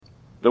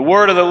The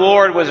word of the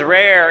Lord was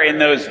rare in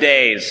those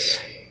days.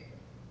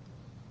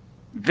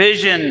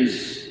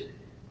 Visions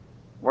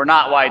were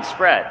not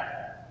widespread.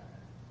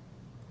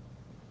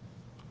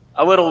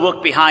 A little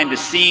look behind the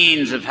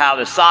scenes of how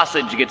the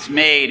sausage gets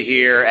made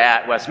here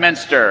at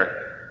Westminster.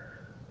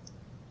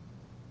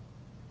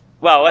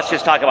 Well, let's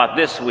just talk about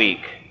this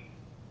week.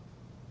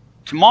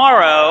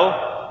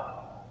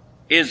 Tomorrow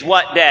is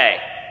what day?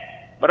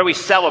 What are we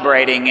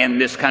celebrating in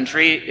this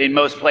country, in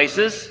most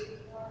places?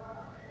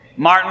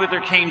 Martin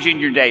Luther King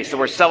Jr. Day. So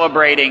we're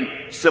celebrating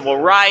civil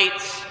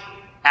rights,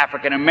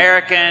 African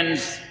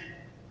Americans,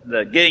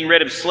 the getting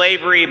rid of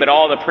slavery, but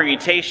all the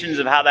permutations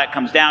of how that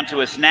comes down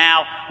to us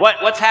now.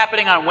 What's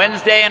happening on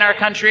Wednesday in our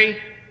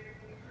country?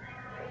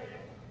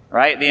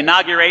 Right? The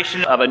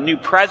inauguration of a new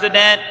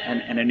president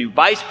and a new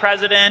vice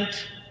president.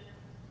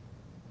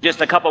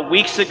 Just a couple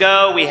weeks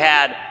ago, we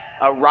had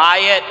a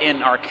riot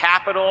in our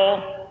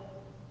capital.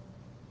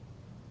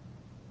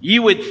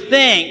 You would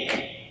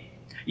think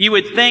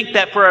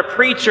that for a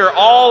preacher,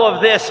 all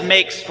of this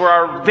makes for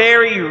a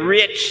very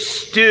rich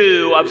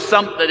stew of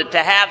something to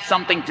have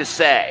something to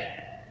say.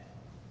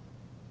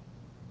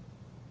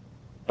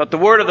 But the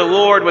word of the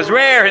Lord was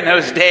rare in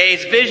those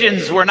days.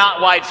 Visions were not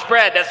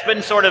widespread. That's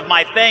been sort of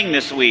my thing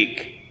this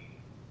week.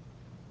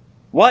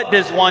 What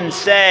does one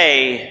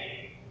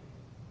say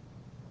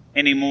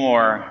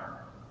anymore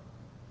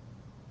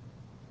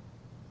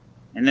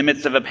in the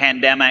midst of a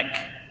pandemic?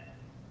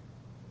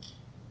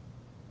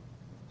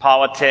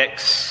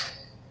 Politics,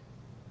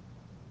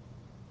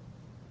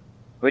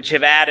 which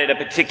have added a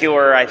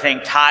particular, I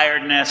think,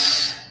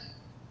 tiredness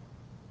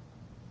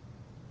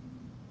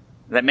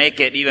that make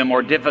it even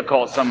more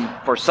difficult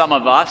for some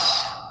of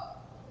us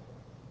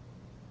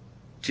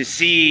to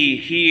see,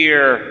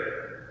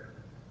 hear,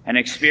 and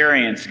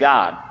experience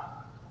God.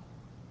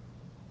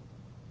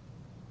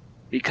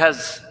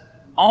 Because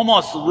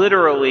almost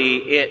literally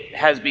it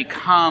has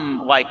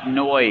become like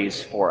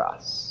noise for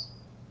us.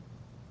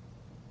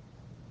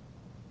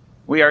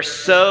 We are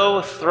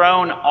so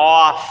thrown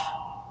off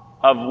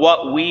of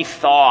what we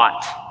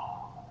thought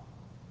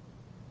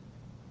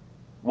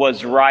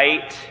was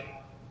right,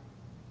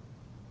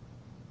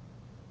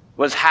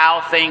 was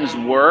how things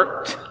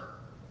worked,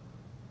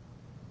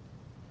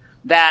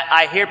 that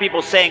I hear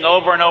people saying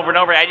over and over and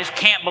over, I just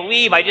can't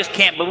believe, I just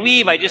can't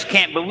believe, I just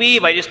can't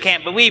believe, I just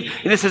can't believe.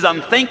 This is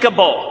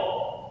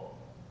unthinkable.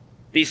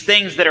 These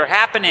things that are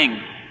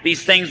happening,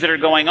 these things that are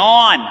going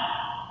on.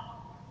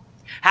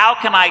 How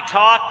can I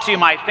talk to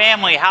my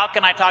family? How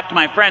can I talk to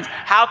my friends?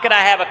 How can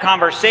I have a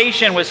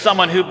conversation with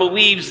someone who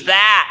believes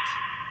that?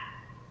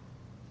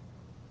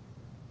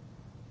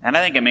 And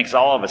I think it makes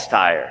all of us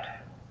tired,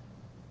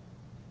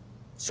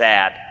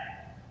 sad,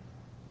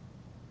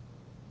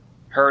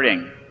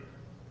 hurting.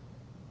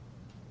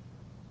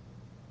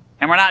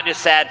 And we're not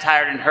just sad,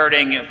 tired, and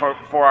hurting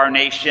for our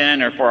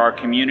nation or for our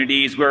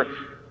communities. We're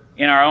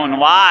in our own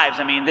lives.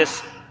 I mean,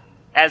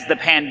 as the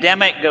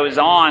pandemic goes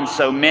on,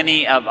 so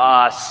many of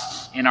us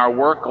in our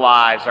work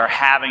lives are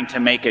having to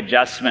make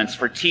adjustments.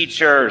 For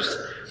teachers,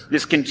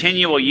 this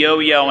continual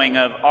yo-yoing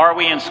of, are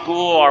we in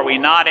school? Are we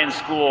not in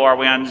school? Are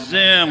we on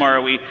Zoom? Or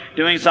are we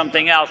doing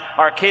something else?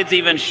 Are kids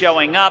even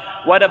showing up?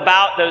 What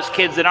about those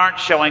kids that aren't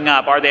showing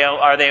up? Are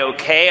they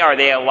okay? Are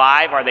they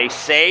alive? Are they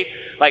safe?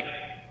 Like,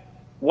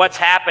 what's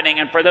happening?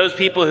 And for those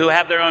people who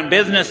have their own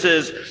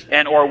businesses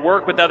or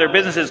work with other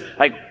businesses,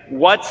 like,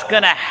 what's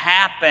going to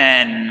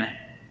happen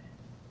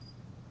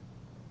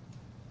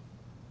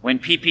when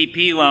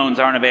PPP loans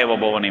aren't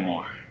available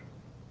anymore?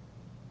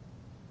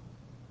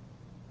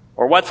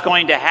 Or what's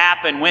going to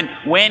happen?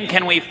 When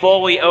can we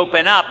fully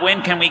open up?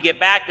 When can we get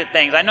back to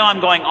things? I know I'm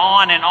going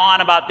on and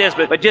on about this,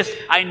 but just,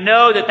 I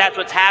know that that's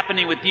what's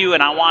happening with you,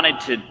 and I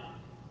wanted to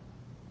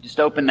just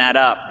open that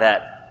up,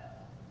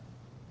 that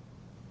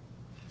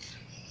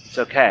it's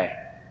okay.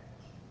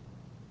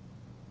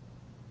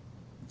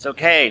 It's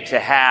okay to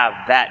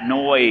have that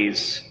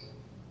noise,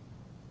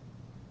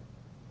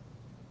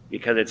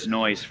 because it's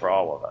noise for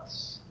all of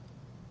us.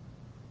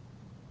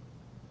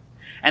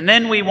 And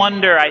then we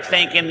wonder, I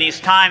think, in these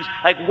times,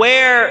 like,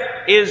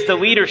 where is the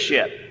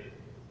leadership?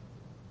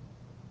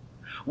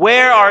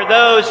 Where are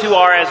those who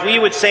are, as we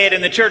would say it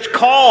in the church,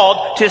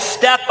 called to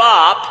step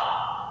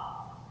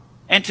up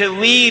and to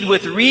lead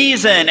with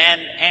reason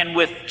and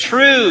with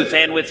truth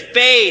and with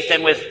faith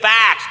and with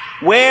facts?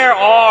 Where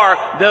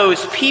are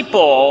those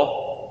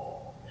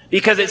people?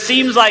 Because it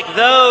seems like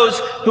those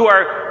who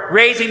are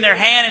raising their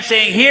hand and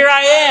saying, "Here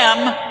I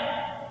am,"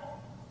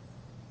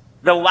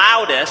 the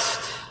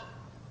loudest,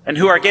 and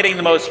who are getting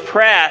the most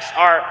press,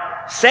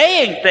 are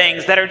saying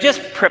things that are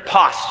just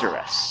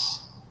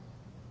preposterous.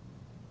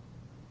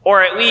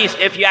 Or at least,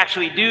 if you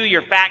actually do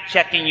your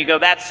fact-checking, you go,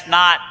 that's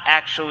not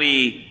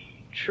actually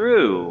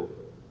true.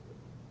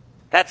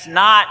 That's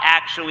not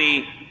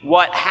actually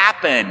what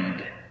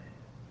happened.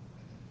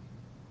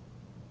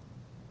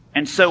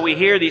 And so we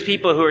hear these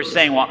people who are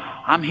saying, well,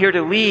 I'm here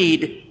to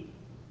lead,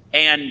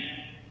 and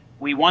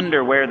we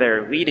wonder where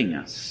they're leading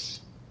us.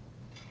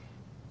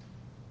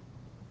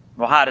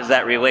 Well, how does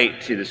that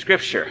relate to the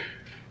Scripture?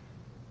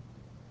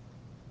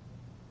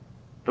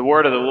 The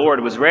word of the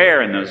Lord was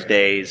rare in those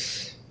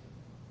days.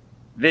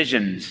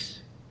 Visions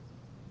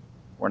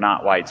were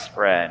not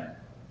widespread.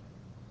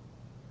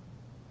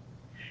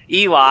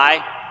 Eli,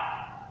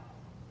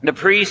 the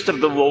priest of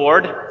the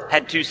Lord,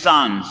 had 2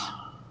 sons.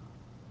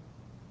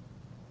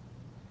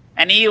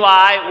 And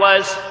Eli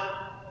was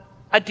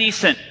a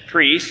decent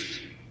priest.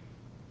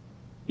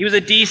 He was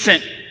a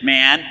decent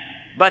man,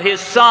 but his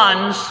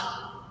sons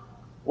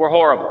were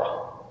horrible.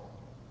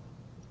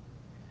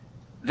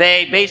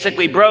 They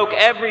basically broke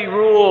every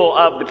rule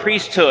of the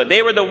priesthood.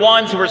 They were the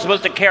ones who were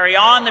supposed to carry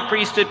on the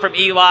priesthood from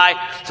Eli,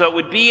 so it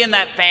would be in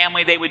that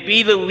family. They would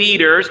be the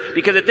leaders,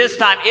 because at this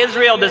time,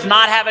 Israel does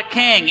not have a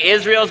king.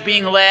 Israel's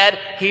being led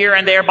here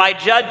and there by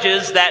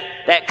judges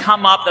that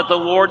come up, that the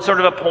Lord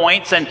sort of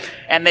appoints,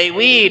 and they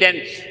lead.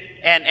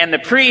 And the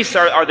priests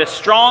are the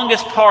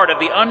strongest part of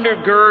the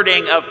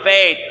undergirding of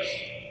faith.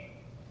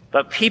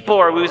 But people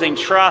are losing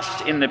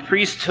trust in the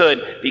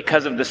priesthood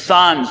because of the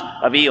sons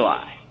of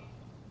Eli.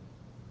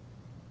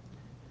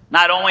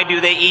 Not only do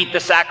they eat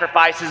the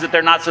sacrifices that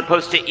they're not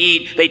supposed to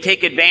eat, they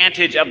take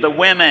advantage of the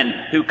women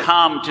who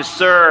come to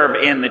serve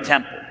in the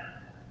temple.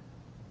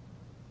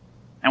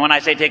 And when I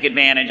say take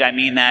advantage, I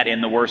mean that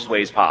in the worst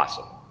ways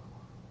possible.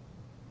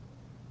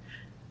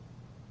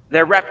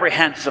 They're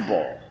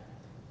reprehensible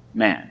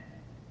men.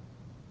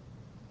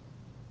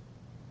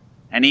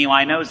 And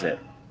Eli knows it.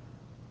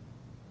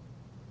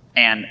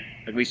 And,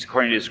 at least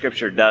according to the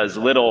Scripture, does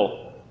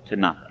little to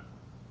nothing.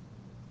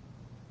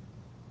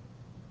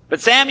 But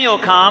Samuel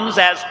comes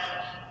as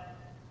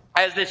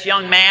this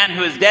young man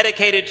who is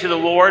dedicated to the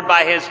Lord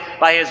by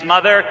his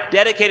mother,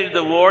 dedicated to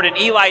the Lord, and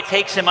Eli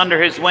takes him under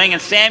his wing,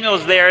 and Samuel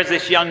is there as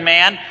this young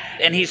man,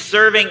 and he's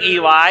serving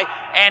Eli,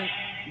 and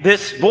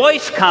this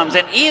voice comes,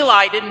 and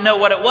Eli didn't know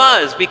what it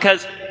was,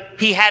 because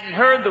he hadn't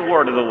heard the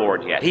word of the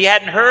Lord yet. He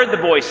hadn't heard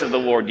the voice of the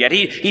Lord yet.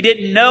 He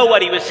didn't know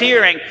what he was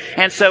hearing,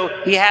 and so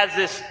he has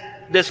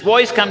this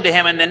voice come to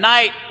him in the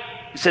night.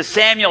 He says,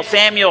 "Samuel,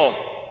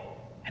 Samuel."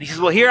 And he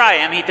says, "Well, here I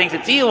am." He thinks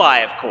it's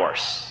Eli, of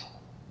course.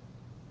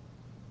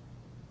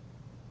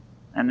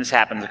 And this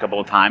happens a couple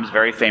of times.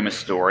 Very famous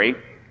story.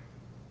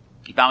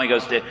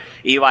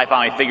 Eli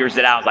finally figures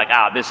it out. It's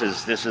like,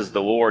 this is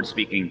the Lord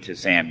speaking to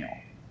Samuel.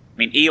 I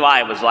mean,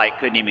 Eli was like,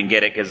 couldn't even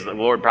get it because the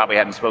Lord probably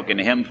hadn't spoken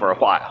to him for a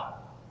while.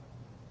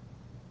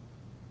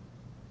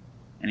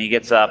 And he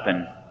gets up,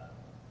 and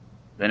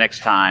the next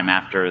time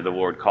after the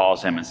Lord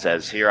calls him and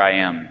says, "Here I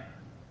am.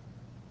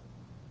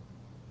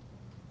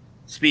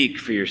 Speak,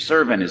 for your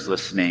servant is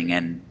listening."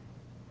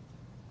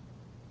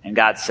 And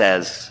God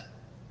says,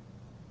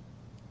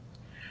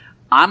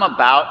 "I'm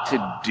about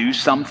to do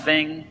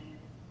something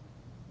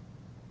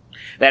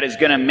that is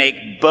going to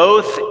make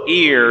both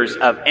ears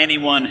of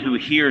anyone who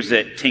hears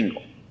it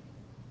tingle."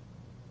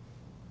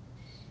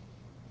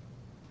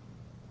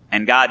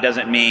 And God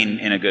doesn't mean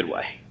in a good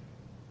way.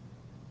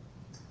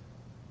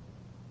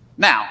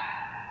 Now,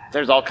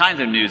 there's all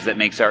kinds of news that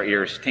makes our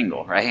ears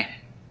tingle, right?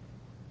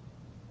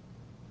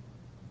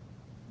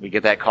 We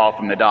get that call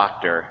from the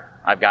doctor.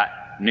 "I've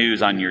got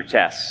news on your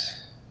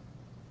tests."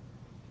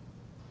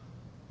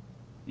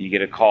 You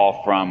get a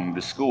call from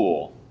the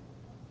school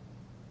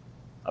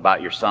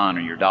about your son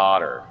or your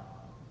daughter.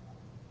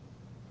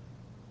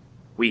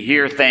 We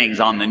hear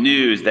things on the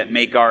news that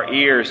make our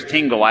ears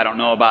tingle. I don't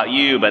know about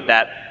you, but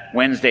that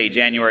Wednesday,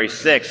 January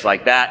 6th,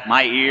 like that,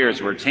 my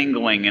ears were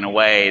tingling in a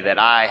way that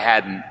I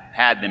hadn't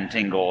had them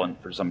tingle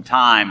for some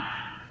time.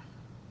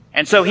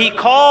 And so he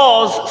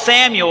calls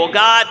Samuel,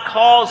 God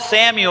calls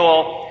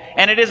Samuel,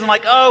 and it isn't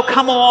like, "Oh,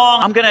 come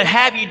along, I'm going to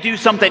have you do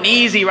something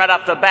easy right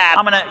off the bat.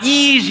 I'm going to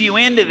ease you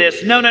into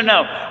this." No.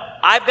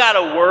 I've got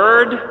a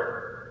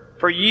word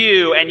for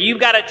you, and you've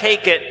got to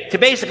take it to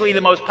basically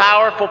the most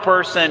powerful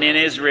person in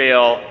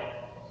Israel,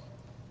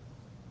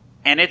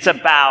 and it's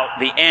about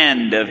the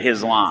end of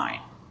his line.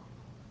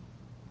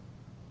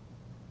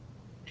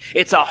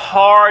 It's a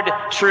hard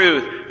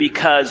truth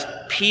because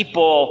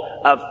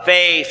people of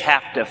faith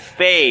have to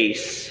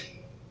face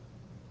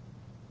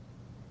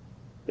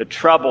the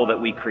trouble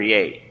that we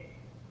create.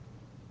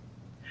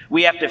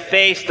 We have to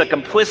face the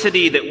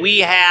complicity that we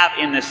have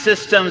in the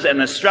systems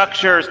and the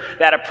structures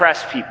that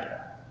oppress people.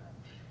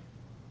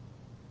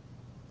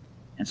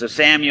 And so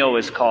Samuel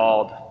is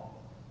called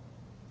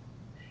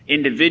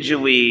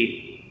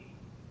individually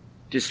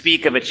to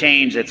speak of a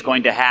change that's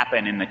going to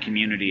happen in the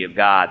community of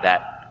God,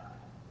 that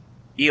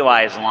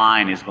Eli's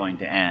line is going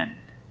to end.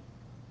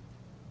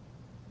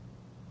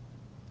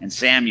 And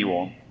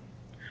Samuel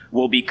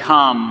will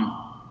become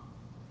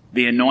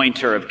the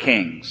anointer of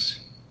kings.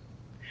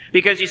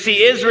 Because you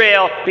see,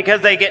 Israel,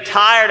 because they get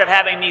tired of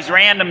having these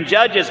random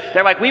judges,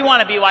 they're like, "We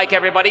want to be like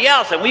everybody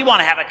else, and we want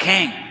to have a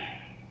king.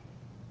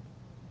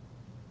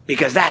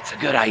 Because that's a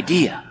good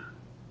idea."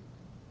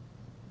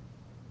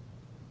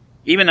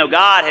 Even though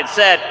God had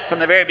said from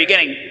the very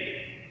beginning,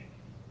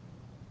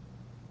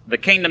 the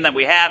kingdom that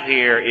we have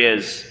here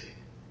is,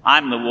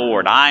 I'm the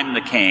Lord, I'm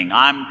the king,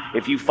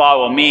 if you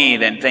follow me,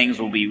 then things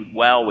will be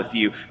well with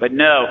you. But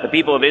no, the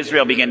people of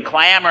Israel begin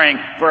clamoring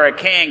for a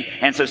king,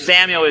 and so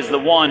Samuel is the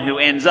one who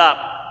ends up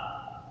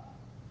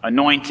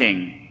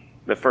anointing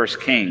the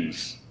first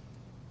kings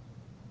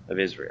of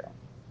Israel.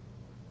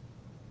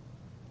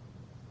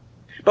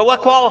 But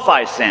what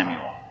qualifies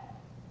Samuel?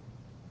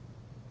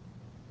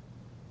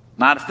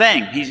 Not a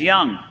thing. He's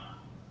young.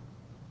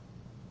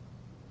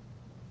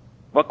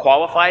 What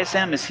qualifies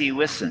him is he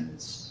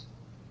listens.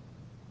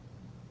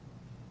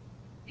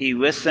 He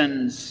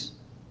listens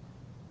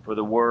for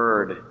the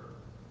word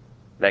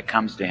that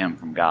comes to him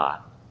from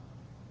God.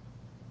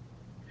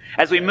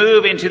 As we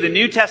move into the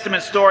New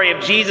Testament story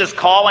of Jesus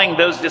calling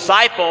those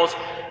disciples,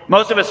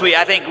 most of us,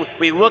 I think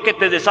we look at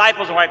the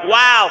disciples and we're like,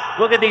 wow,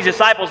 look at these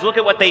disciples, look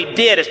at what they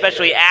did,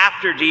 especially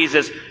after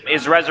Jesus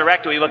is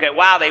resurrected. We look at,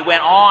 wow, they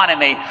went on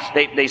and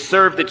they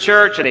served the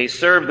church and they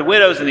served the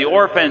widows and the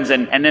orphans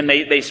and then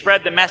they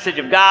spread the message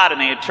of God and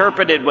they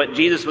interpreted what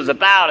Jesus was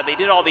about and they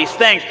did all these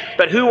things.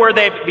 But who were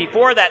they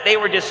before that? They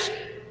were just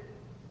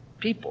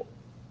people.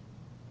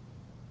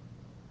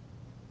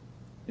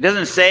 It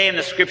doesn't say in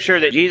the scripture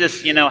that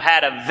Jesus,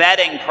 had a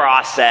vetting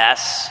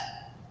process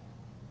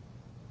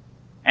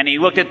and he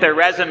looked at their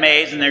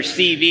resumes and their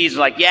CVs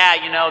like,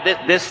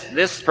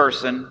 this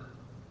person.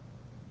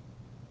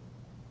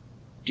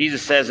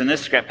 Jesus says in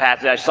this script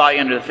passage, I saw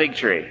you under the fig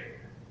tree.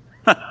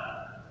 And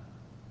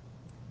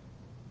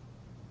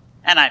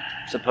I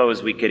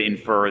suppose we could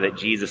infer that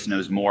Jesus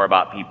knows more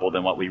about people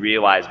than what we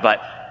realize,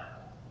 but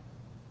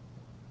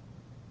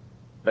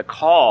the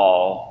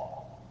call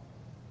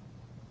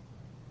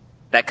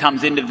that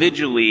comes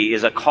individually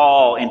is a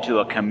call into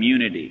a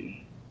community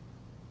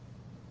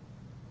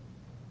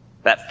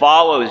that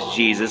follows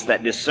Jesus,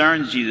 that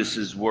discerns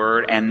Jesus'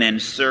 word, and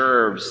then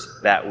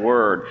serves that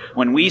word.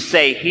 When we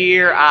say,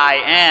 here I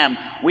am,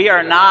 we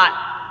are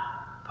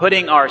not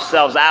putting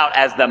ourselves out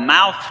as the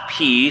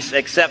mouthpiece,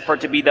 except for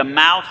to be the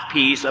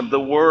mouthpiece of the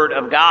word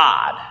of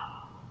God.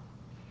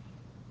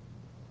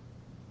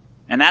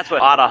 And that's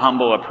what ought to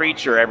humble a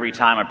preacher every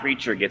time a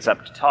preacher gets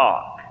up to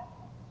talk.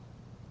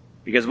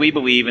 Because we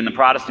believe in the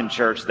Protestant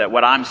church that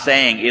what I'm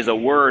saying is a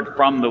word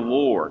from the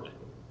Lord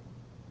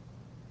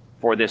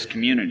for this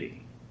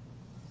community.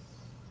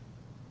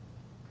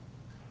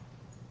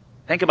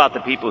 Think about the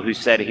people who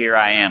said, here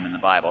I am in the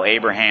Bible.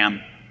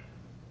 Abraham,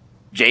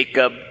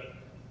 Jacob,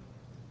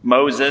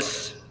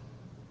 Moses,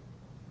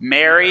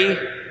 Mary.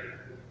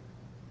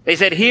 They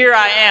said, here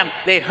I am.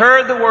 They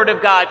heard the word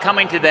of God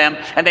coming to them,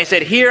 and they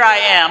said, here I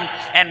am.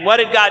 And what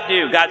did God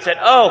do? God said,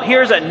 oh,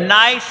 here's a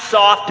nice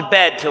soft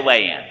bed to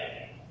lay in.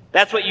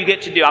 That's what you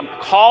get to do.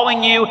 I'm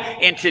calling you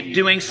into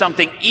doing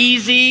something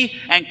easy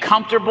and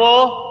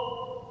comfortable.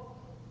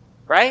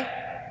 Right?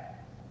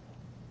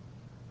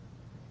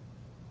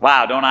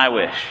 Wow, don't I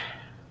wish?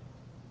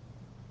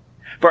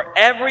 For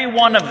every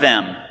one of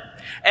them,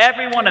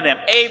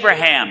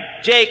 Abraham,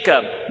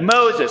 Jacob,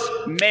 Moses,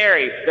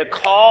 Mary, the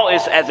call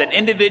is as an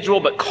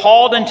individual, but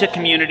called into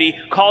community,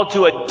 called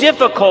to a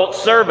difficult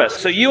service.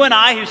 So you and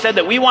I who said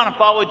that we want to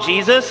follow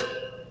Jesus,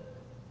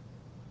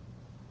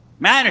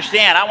 may I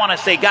understand, I want to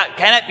say, God,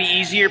 can it be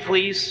easier,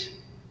 please?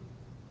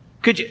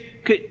 Could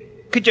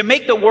you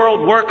make the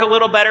world work a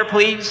little better,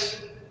 please?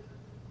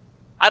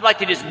 I'd like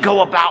to just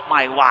go about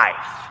my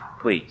life,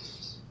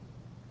 please.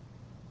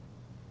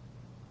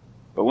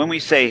 But when we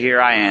say,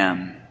 here I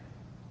am,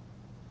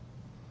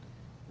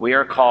 we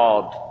are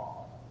called,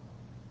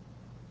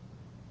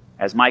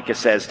 as Micah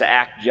says, to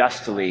act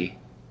justly,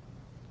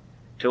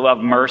 to love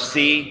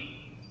mercy,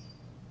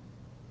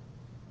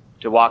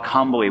 to walk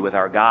humbly with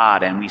our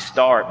God, and we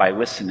start by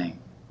listening.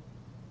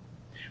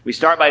 We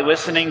start by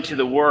listening to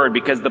the Word,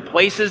 because the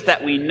places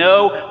that we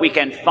know we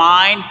can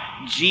find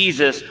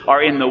Jesus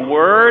are in the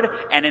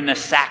Word and in the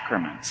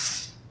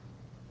sacraments.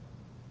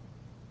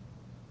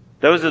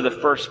 Those are the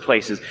first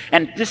places.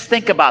 And just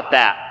think about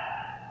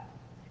that.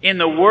 In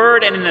the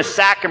Word and in the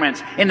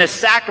sacraments, in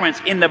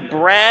the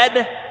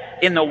bread,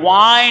 in the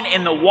wine,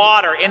 in the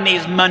water, in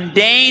these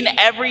mundane,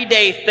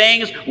 everyday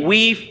things,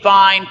 we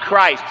find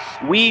Christ.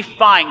 We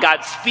find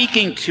God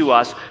speaking to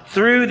us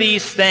through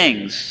these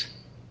things.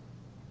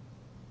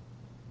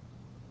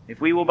 If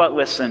we will but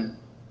listen,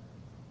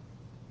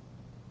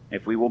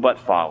 if we will but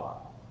follow.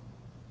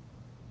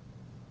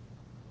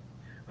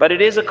 But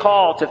it is a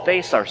call to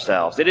face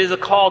ourselves. It is a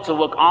call to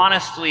look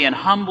honestly and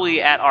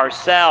humbly at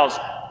ourselves,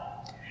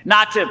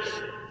 not to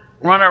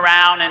run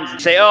around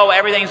and say, oh,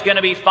 everything's going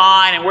to be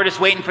fine and we're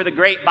just waiting for the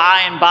great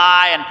by and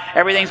by and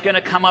everything's going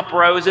to come up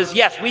roses.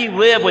 Yes, we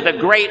live with a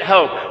great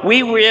hope.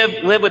 We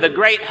live with a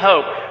great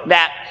hope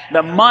that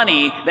the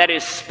money that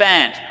is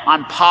spent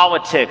on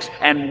politics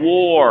and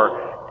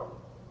war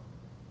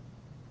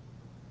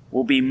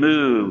will be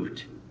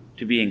moved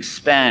to being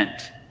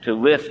spent to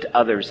lift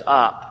others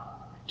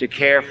up, to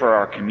care for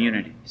our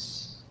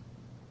communities.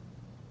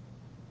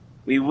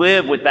 We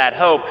live with that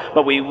hope,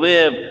 but we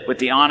live with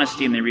the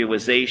honesty and the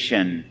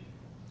realization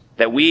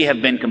that we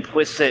have been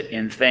complicit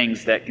in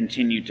things that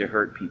continue to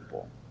hurt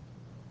people.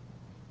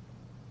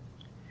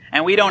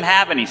 And we don't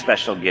have any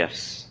special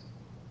gifts.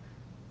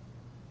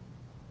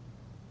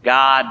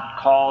 God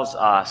calls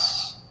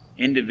us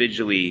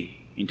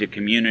individually into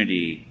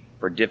community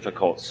for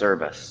difficult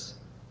service.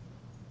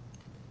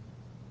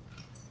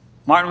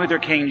 Martin Luther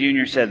King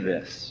Jr. said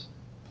this: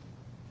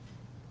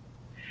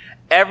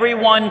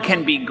 Everyone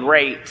can be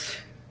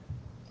great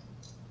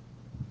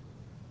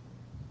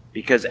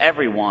because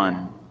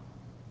everyone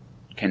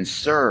can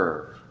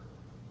serve.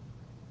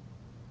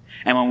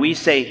 And when we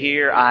say,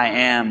 "Here I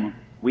am,"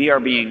 we are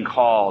being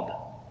called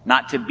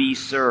not to be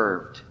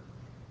served,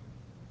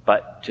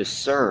 but to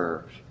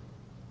serve.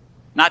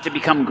 Not to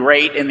become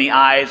great in the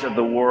eyes of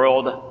the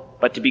world,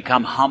 but to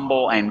become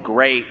humble and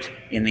great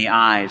in the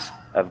eyes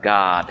of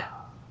God.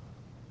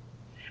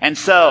 And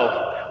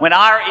so, when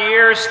our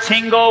ears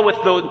tingle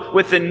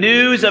with the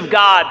news of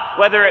God,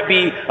 whether it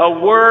be a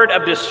word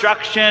of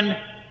destruction,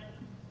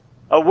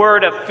 a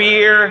word of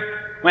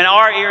fear, when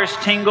our ears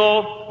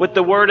tingle with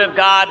the word of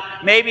God,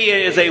 maybe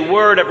it is a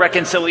word of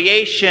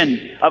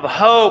reconciliation, of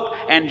hope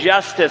and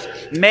justice.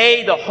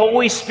 May the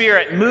Holy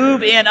Spirit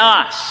move in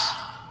us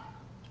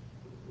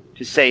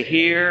to say,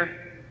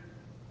 "Here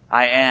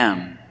I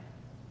am.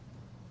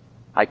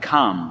 I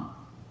come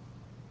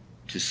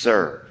to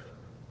serve."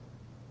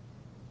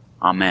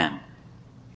 Amen.